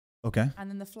Okay. And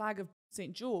then the flag of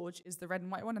St. George is the red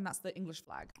and white one, and that's the English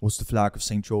flag. What's the flag of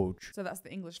St. George? So that's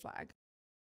the English flag.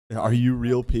 Are you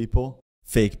real people?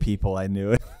 Fake people, I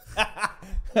knew it. I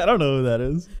don't know who that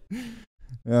is.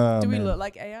 Do we look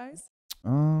like AIs? I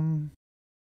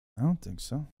don't think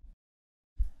so.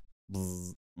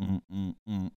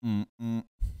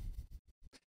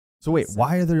 So wait,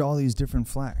 why are there all these different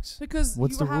flags? Because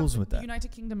what's the rules with that? The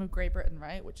United Kingdom of Great Britain,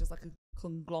 right? Which is like a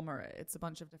conglomerate. It's a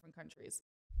bunch of different countries.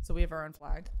 So we have our own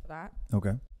flag for that.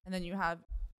 Okay. And then you have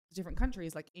different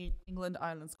countries like England,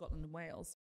 Ireland, Scotland, and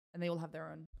Wales, and they all have their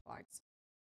own flags.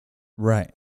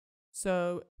 Right.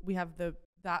 So we have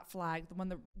that flag,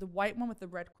 the white one with the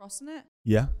red cross in it.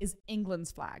 Yeah. Is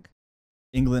England's flag.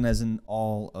 England, as in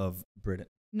all of Britain.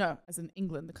 No, as in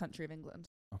England, the country of England.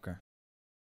 Okay.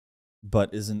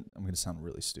 But I'm going to sound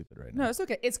really stupid right now. No, it's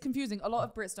okay. It's confusing. A lot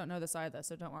of Brits don't know this either,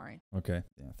 so don't worry. Okay.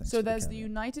 Yeah. Thanks. So there's the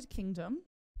United Kingdom.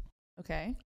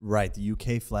 Okay. Right. The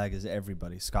UK flag is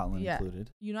everybody, Scotland included.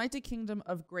 United Kingdom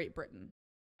of Great Britain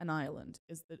and Ireland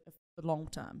is the long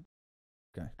term.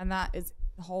 Okay. And that is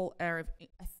the whole area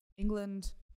of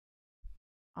England.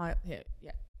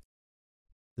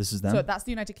 This is them? So that's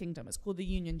the United Kingdom. It's called the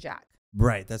Union Jack.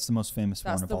 Right. That's the most famous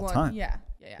one of all time. Yeah.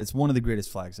 It's one of the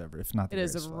greatest flags ever, if not the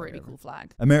greatest. It is a really cool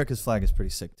flag. America's flag is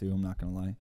pretty sick, too. I'm not going to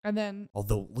lie. And then...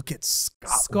 Although, look at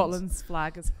Scotland's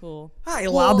flag is cool. Hi,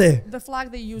 laddie. The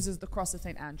flag they use is the Cross of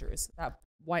St. Andrews. That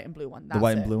white and blue one. The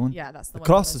white and blue one? Yeah, that's the one. The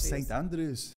Cross of St.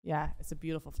 Andrews. Yeah, it's a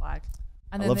beautiful flag.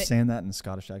 And I love saying that in the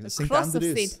Scottish accent. The Cross of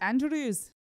St.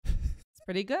 Andrews. It's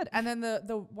pretty good. And then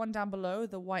the one down below,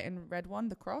 the white and red one,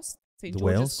 the cross, St.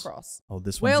 George's Wales? Cross. Oh,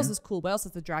 this one Wales here? is cool. Wales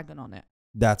has the dragon on it.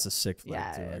 That's a sick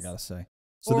flag, Yeah, too, I got to say.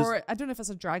 So or I don't know if it's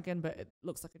a dragon, but it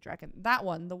looks like a dragon. That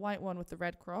one, the white one with the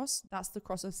red cross, that's the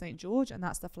Cross of St. George, and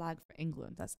that's the flag for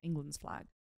England. That's England's flag.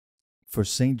 For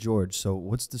St. George, so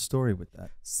what's the story with that?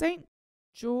 St.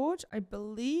 George, I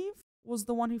believe, was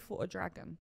the one who fought a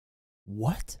dragon.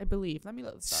 What? I believe. Let me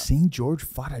look this up. St. George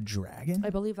fought a dragon? I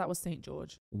believe that was St.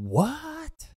 George.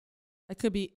 What? I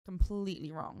could be completely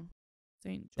wrong.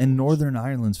 St. George. And Northern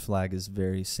Ireland's flag is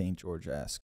very St.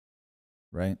 George-esque,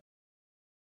 right?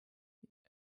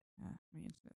 Yeah, my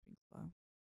internet's being slow.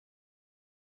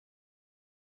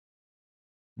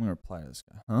 I'm going to reply to this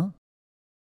guy. Huh?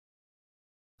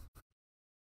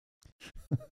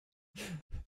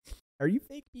 Are you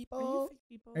fake people?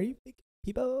 Are you fake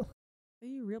people? Are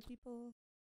you real people?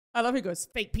 I love how he goes,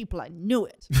 fake people, I knew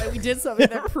it. Like we did something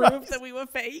that proved that we were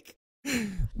fake.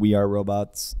 We are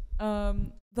robots.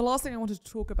 The last thing I wanted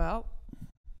to talk about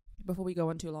before we go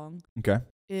on too long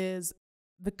is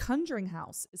the Conjuring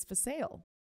house is for sale.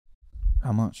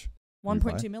 How much?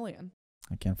 1.2 million.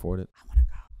 I can't afford it. I want to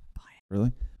go buy it.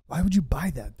 Really? Why would you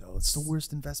buy that, though? It's the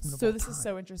worst investment of all time. So this is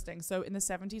so interesting. So in the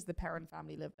 70s, the Perrin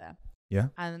family lived there. Yeah.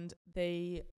 And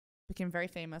they became very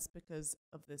famous because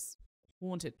of this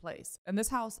haunted place. And this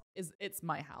house it's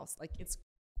my house. Like, it's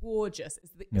gorgeous.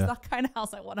 It's that kind of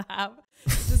house I want to have.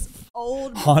 It's this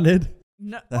old... Haunted?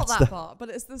 No, not that part. But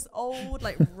it's this old,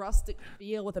 like, rustic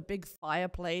feel with a big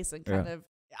fireplace and kind of...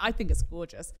 I think it's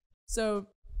gorgeous. So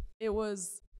it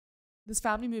was... This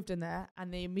family moved in there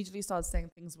and they immediately started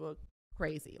saying things were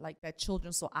crazy. Like, their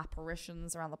children saw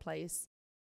apparitions around the place.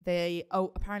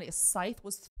 Apparently a scythe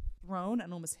was thrown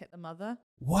and almost hit the mother.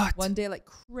 What? One day, like,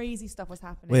 crazy stuff was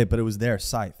happening. Wait, but it was their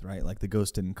scythe, right? Like, the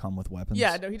ghost didn't come with weapons?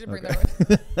 Yeah, no, he didn't bring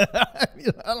that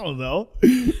with. I don't know.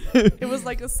 It was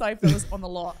like a scythe that was on the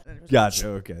lot. Gotcha,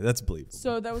 okay. That's believable.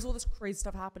 So there was all this crazy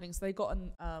stuff happening. So they got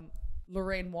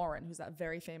Lorraine Warren, who's that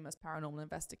very famous paranormal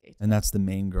investigator. And that's the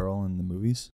main girl in the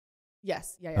movies?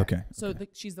 Yes, yeah. Okay. So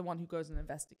she's the one who goes and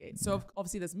investigates. So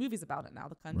obviously there's movies about it now,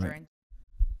 The Conjuring. Right.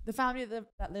 The family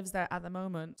that lives there at the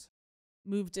moment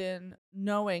moved in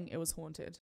knowing it was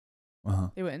haunted. Uh-huh.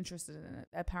 They were interested in it.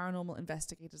 They're paranormal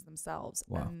investigators themselves.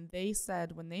 Wow. And they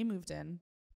said when they moved in,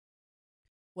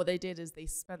 what they did is they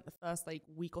spent the first like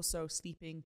week or so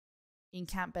sleeping in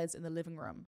camp beds in the living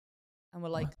room and were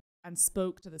like, and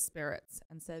spoke to the spirits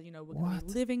and said, you know, we're going to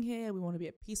be living here. We want to be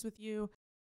at peace with you.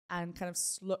 And kind of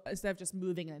instead of just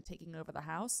moving and taking over the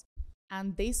house.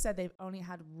 And they said they've only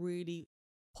had really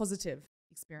positive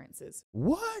experiences.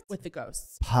 What? With the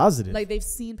ghosts. Positive? Like, they've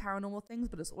seen paranormal things,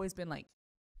 but it's always been like,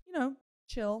 you know,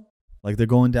 chill. Like, they're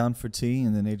going down for tea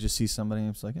and then they just see somebody and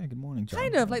it's like, hey, good morning, John.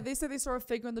 Kind of. Like, they said they saw a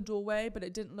figure in the doorway, but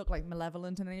it didn't look like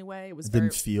malevolent in any way. It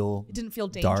didn't feel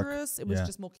dangerous. Dark. It was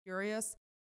just more curious.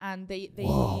 And they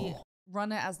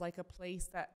run it as like a place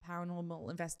that paranormal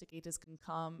investigators can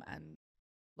come and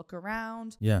look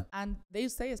around. Yeah. And they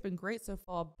say it's been great so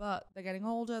far, but they're getting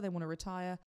older. They want to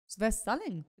retire. So they're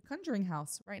selling the Conjuring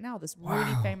house right now, this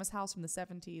really famous house from the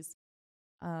 70s.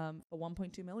 for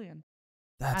 1.2 million.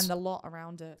 That's And the lot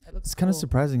around it. It looks it's kind of cool.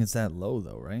 surprising it's that low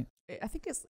though, right? I think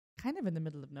it's kind of in the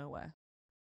middle of nowhere.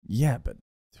 Yeah, but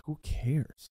who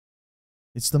cares?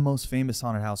 It's the most famous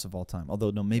haunted house of all time. Although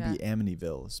no, maybe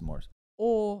Amityville is more.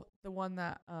 Or the one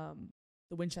that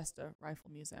the Winchester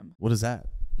Rifle Museum. What is that?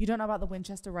 You don't know about the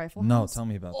Winchester Rifle No, House? tell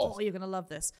me about Oh, this. you're gonna love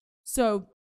this. So,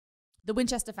 the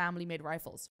Winchester family made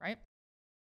rifles, right?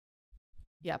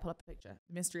 Yeah, pull up a picture.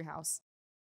 Mystery House.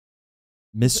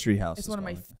 Mystery House. It's is one of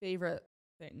my what I think. favorite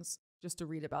things just to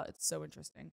read about. It's so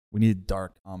interesting. We need a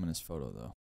dark, ominous photo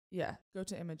though. Yeah, go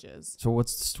to images. So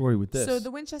what's the story with this? So the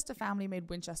Winchester family made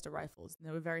Winchester rifles, and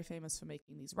they were very famous for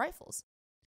making these rifles.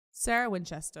 Sarah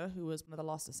Winchester, who was one of the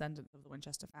last descendants of the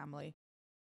Winchester family,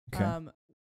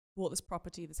 bought this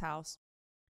property, this house.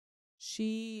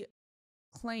 She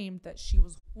claimed that she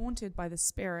was haunted by the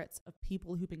spirits of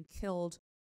people who'd been killed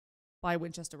by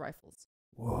Winchester rifles.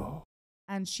 Whoa.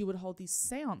 And she would hold these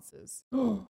seances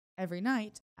every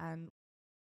night and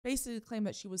basically claimed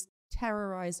that she was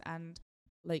terrorized and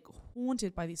like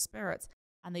haunted by these spirits.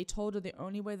 And they told her the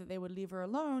only way that they would leave her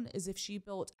alone is if she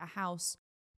built a house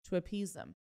to appease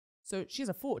them. So she has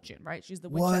a fortune, right? She's the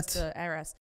Winchester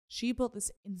heiress. She built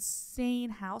this insane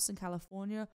house in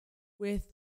California with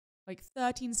like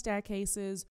 13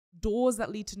 staircases, doors that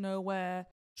lead to nowhere,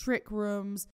 trick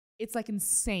rooms. It's like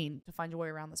insane to find your way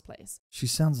around this place. She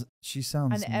sounds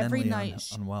And every mentally night,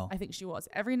 unwell. I think she was.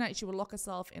 Every night she would lock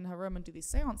herself in her room and do these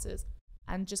seances,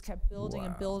 and just kept building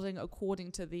and building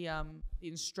according to the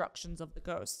instructions of the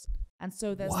ghosts. And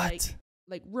so there's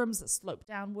like rooms that slope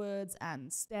downwards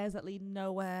and stairs that lead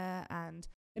nowhere. And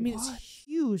I mean, it's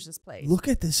huge, this place. Look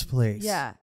at this place.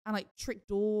 Yeah. And like trick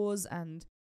doors, and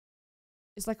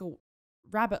it's like a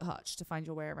rabbit hutch to find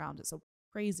your way around. It's so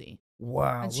crazy.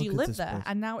 Wow. And she lived there,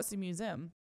 and now it's a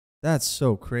museum. That's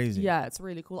so crazy. Yeah, it's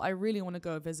really cool. I really want to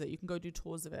go visit. You can go do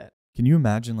tours of it. Can you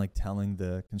imagine like telling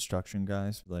the construction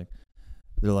guys, like,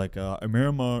 they're like,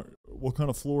 Amirama, what kind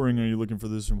of flooring are you looking for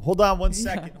this room? Hold on one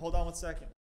second. Hold on 1 second.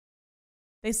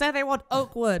 They say they want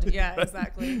oak wood. Yeah,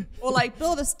 exactly. Or like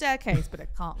build a staircase, but it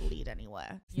can't lead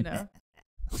anywhere, you know?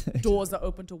 Doors that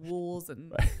open to walls,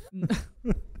 and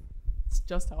it's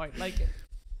just how I like it.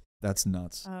 That's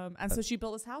nuts. And so she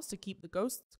built this house to keep the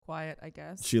ghosts quiet, I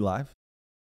guess. Is she alive?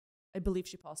 I believe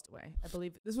she passed away. I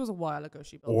believe this was a while ago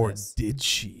she built Or this. did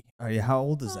she? How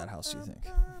old is that house, do you think?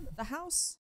 The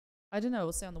house? I don't know.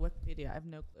 It'll say on the Wikipedia. I have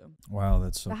no clue. Wow,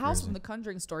 that's so The crazy. house from the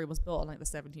Conjuring story was built in like the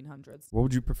 1700s. What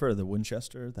would you prefer, the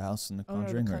Winchester, the house in the Oh, no,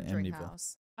 Conjuring, the or Conjuring Amityville?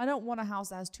 house. I don't want a house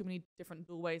that has too many different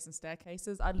doorways and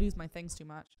staircases. I'd lose my things too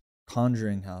much.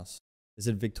 Conjuring house. Is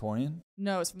it Victorian?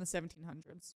 No, it's from the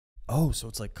 1700s. Oh, so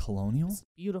it's like colonial? It's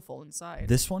beautiful inside.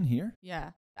 This one here?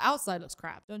 Yeah. The outside looks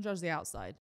crap. Don't judge the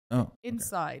outside. Oh. Okay.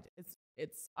 Inside,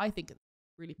 it's I think it's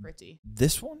really pretty.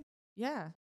 This one?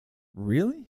 Yeah.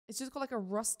 Really? It's just got like a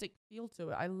rustic feel to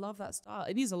it. I love that style.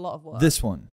 It needs a lot of work. This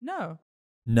one? No.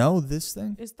 No, this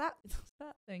thing? It's that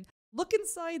thing. Look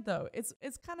inside though. It's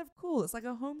kind of cool. It's like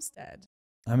a homestead.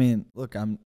 I mean, look,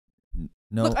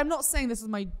 Look, I'm not saying this is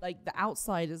my like the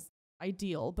outside is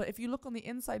ideal, but if you look on the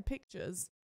inside pictures,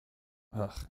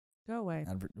 Ugh, go away.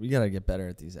 we gotta get better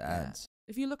at these ads.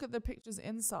 If you look at the pictures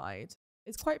inside,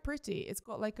 it's quite pretty. It's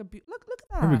got like a look at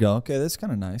that. Here we go. Okay, that's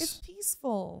kind of nice. It's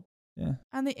peaceful. Yeah.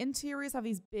 And the interiors have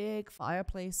these big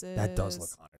fireplaces. That does look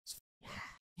haunted. Yeah.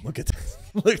 Look at that.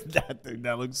 Look at that thing.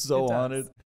 That looks so haunted.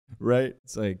 Right?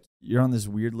 It's like you're on this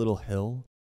weird little hill.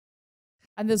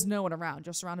 And there's no one around.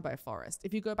 You're surrounded by a forest.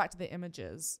 If you go back to the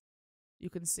images, you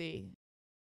can see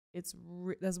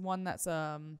there's one that's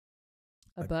a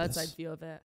Like bird's eye this? view of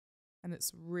it, and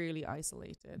it's really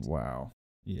isolated. Wow.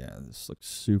 Yeah, this looks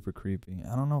super creepy.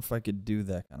 I don't know if I could do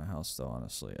that kind of house though,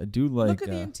 honestly. I do like Look at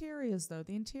the interiors though.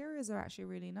 The interiors are actually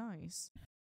really nice.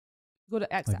 You got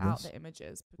to exit Like out this? the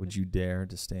images. would because you dare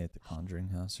to stay at the Conjuring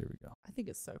house? Here we go. I think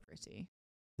it's so pretty.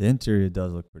 The interior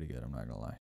does look pretty good, I'm not gonna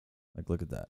lie. Like, look at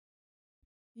that.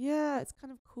 Yeah, it's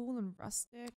kind of cool and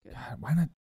rustic. And God, why not?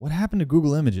 What happened to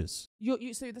Google Images?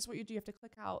 so that's what you do. You have to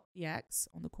click out the X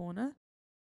on the corner,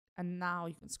 and now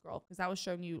you can scroll because that was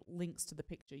showing you links to the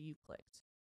picture you clicked.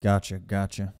 Gotcha.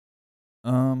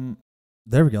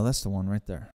 There we go. That's the one right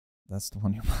there. That's the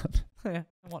one you want. Yeah,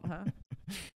 I want her.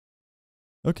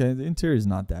 Okay, the interior is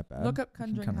not that bad. Look up You can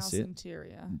Conjuring kinda House see it.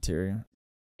 interior. Interior.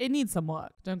 It needs some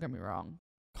work. Don't get me wrong.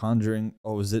 Conjuring.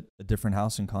 Oh, is it a different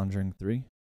house in Conjuring 3?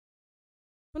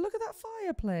 But look at that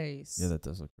fireplace. Yeah, that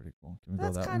does look pretty cool. Can we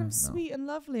That's go that kind way? of sweet and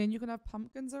lovely, and you can have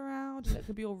pumpkins around, and it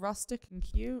could be all rustic and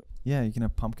cute. Yeah, you can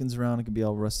have pumpkins around. It can be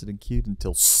all rusted and cute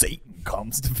until Satan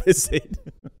comes to visit.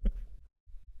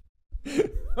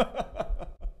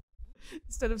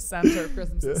 Instead of Santa at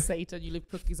Christmas, Yeah. it's Satan. You leave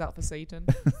cookies out for Satan.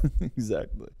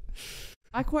 Exactly.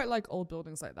 I quite like old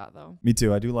buildings like that, though. Me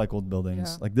too. I do like old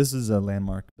buildings. Yeah. Like this is a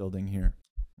landmark building here,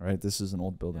 right? This is an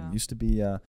old building. Yeah. Used to be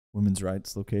a women's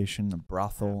rights location, a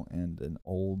brothel, and an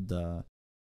old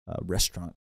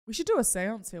restaurant. We should do a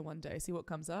seance here one day, see what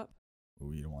comes up.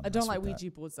 Ooh, you don't want. I don't like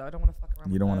Ouija boards, though. I don't want to fuck around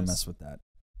You with don't those. want to mess with that.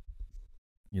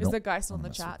 Is the guy still in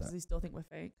wanna the mess with chat? that. Does he still think we're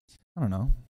fake? I don't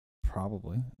know.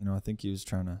 Probably. I think he was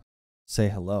trying to say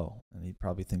hello, and he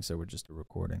probably thinks that we're just a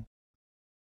recording.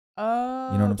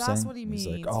 Oh, You know what I'm that's saying? what he means.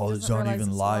 He's like, He oh, doesn't these aren't realize even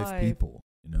it's live people.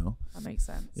 That makes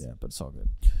sense. Yeah, but it's all good.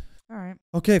 All right.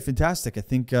 Okay, fantastic. I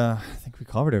think we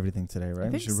covered everything today, right?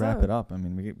 We think should wrap so. it up. I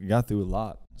mean, we got through a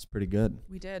lot. It's pretty good.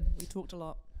 We did. We talked a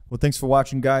lot. Well, thanks for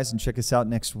watching, guys, and check us out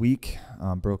next week.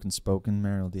 Broken Spoken.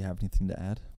 Meriel, do you have anything to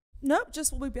add? Nope,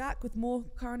 just we'll be back with more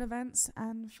current events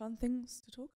and fun things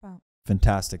to talk about.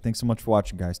 Fantastic. Thanks so much for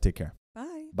watching, guys. Take care.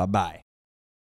 Bye. Bye-bye.